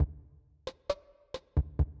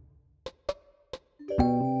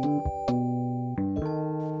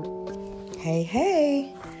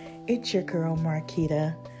Hey, it's your girl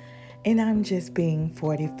Marquita, and I'm just being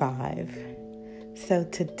 45. So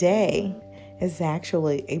today is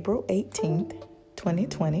actually April 18th,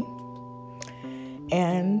 2020,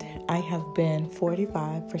 and I have been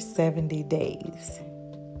 45 for 70 days.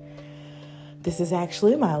 This is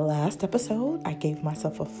actually my last episode. I gave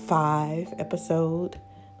myself a 5-episode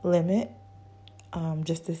limit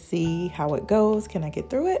just to see how it goes. Can I get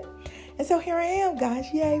through it? And so here I am,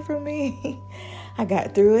 guys. Yay for me. I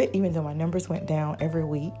got through it, even though my numbers went down every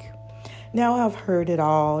week. Now I've heard it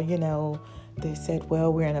all, they said,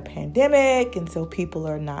 well, we're in a pandemic, and so people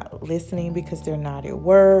are not listening because they're not at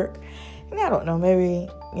work. And I don't know, maybe,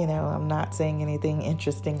 I'm not saying anything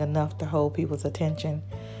interesting enough to hold people's attention.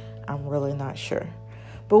 I'm really not sure.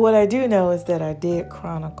 But what I do know is that I did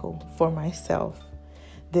chronicle for myself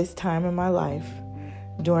this time in my life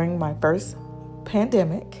during my first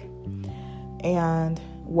pandemic, and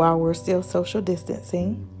while we're still social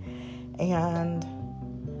distancing, and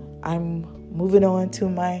I'm moving on to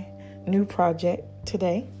my new project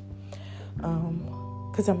today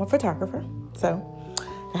because I'm a photographer. So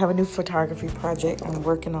I have a new photography project I'm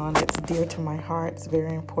working on. It's dear to my heart. It's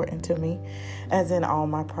very important to me, as in all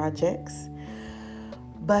my projects.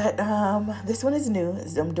 But this one is new.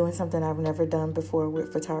 I'm doing something I've never done before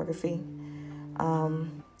with photography.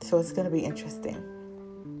 So it's going to be interesting.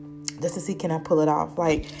 Just to see, can I pull it off?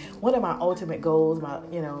 Like, one of my ultimate goals, my,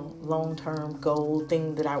 long-term goal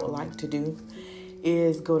thing that I would like to do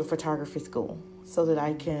is go to photography school so that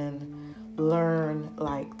I can learn,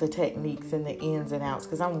 like, the techniques and the ins and outs,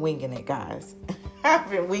 because I'm winging it, guys. I've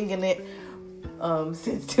been winging it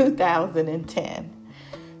since 2010.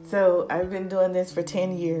 So I've been doing this for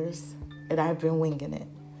 10 years, and I've been winging it.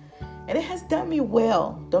 And it has done me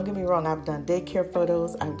well. Don't get me wrong. I've done daycare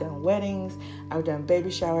photos. I've done weddings. I've done baby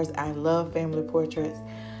showers. I love family portraits.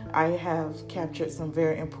 I have captured some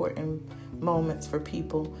very important moments for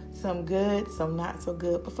people. Some good, some not so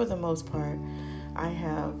good. But for the most part, I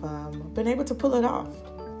have been able to pull it off.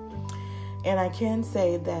 And I can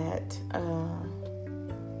say that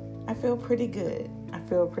I feel pretty good. I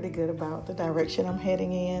feel pretty good about the direction I'm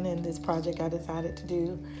heading in and this project I decided to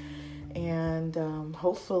do. And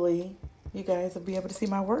hopefully you guys will be able to see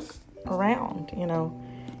my work around,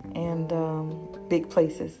 and big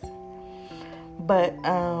places. But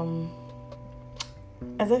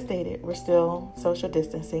as I stated, we're still social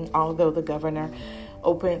distancing, although the governor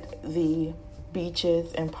opened the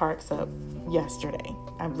beaches and parks up yesterday.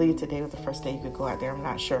 I believe today was the first day you could go out there. I'm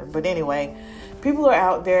not sure. But anyway, people are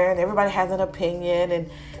out there and everybody has an opinion, and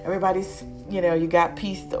everybody's, you got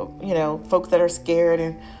folks that are scared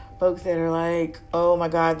and folks that are like, oh my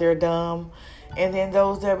God, they're dumb. And then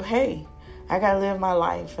those that, hey, I got to live my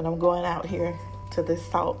life and I'm going out here to this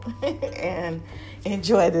salt and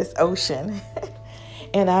enjoy this ocean.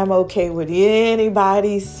 And I'm okay with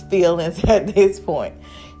anybody's feelings at this point.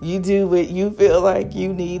 You do what you feel like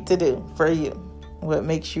you need to do for you, what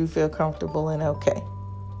makes you feel comfortable and okay.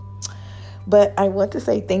 But I want to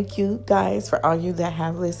say thank you guys for all you that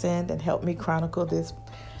have listened and helped me chronicle this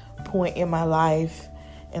point in my life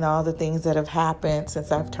and all the things that have happened since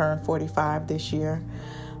I've turned 45 this year.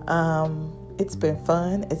 It's been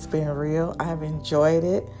fun. It's been real. I've enjoyed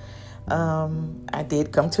it. I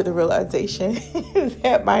did come to the realization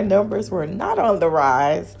that my numbers were not on the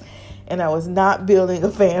rise, and I was not building a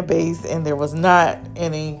fan base, and there was not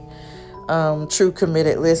any true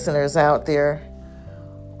committed listeners out there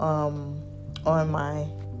on my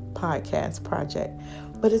podcast project.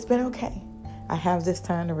 But it's been okay. I have this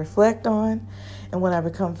time to reflect on, and when I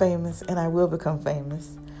become famous, and I will become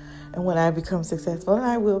famous, and when I become successful, and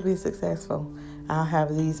I will be successful, I'll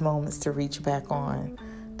have these moments to reach back on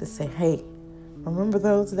to say, hey, remember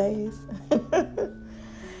those days?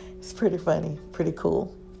 It's pretty funny, pretty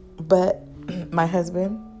cool. But my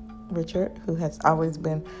husband, Richard, who has always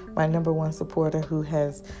been my number one supporter, who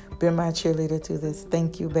has been my cheerleader to this,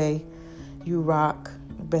 thank you, babe. You rock.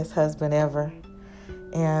 Best husband ever.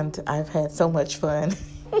 And I've had so much fun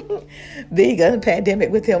being in a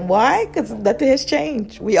pandemic with him. Why? Because nothing has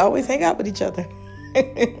changed. We always hang out with each other.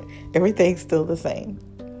 Everything's still the same.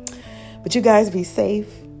 But you guys be safe.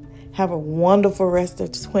 Have a wonderful rest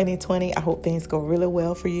of 2020. I hope things go really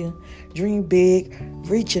well for you. Dream big.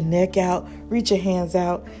 Reach your neck out. Reach your hands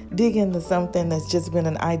out. Dig into something that's just been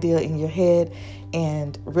an idea in your head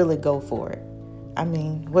and really go for it. I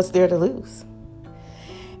mean, what's there to lose?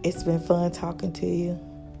 It's been fun talking to you,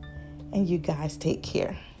 and you guys take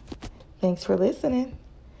care. Thanks for listening.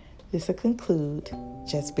 This will conclude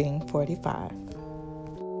Just Being 45.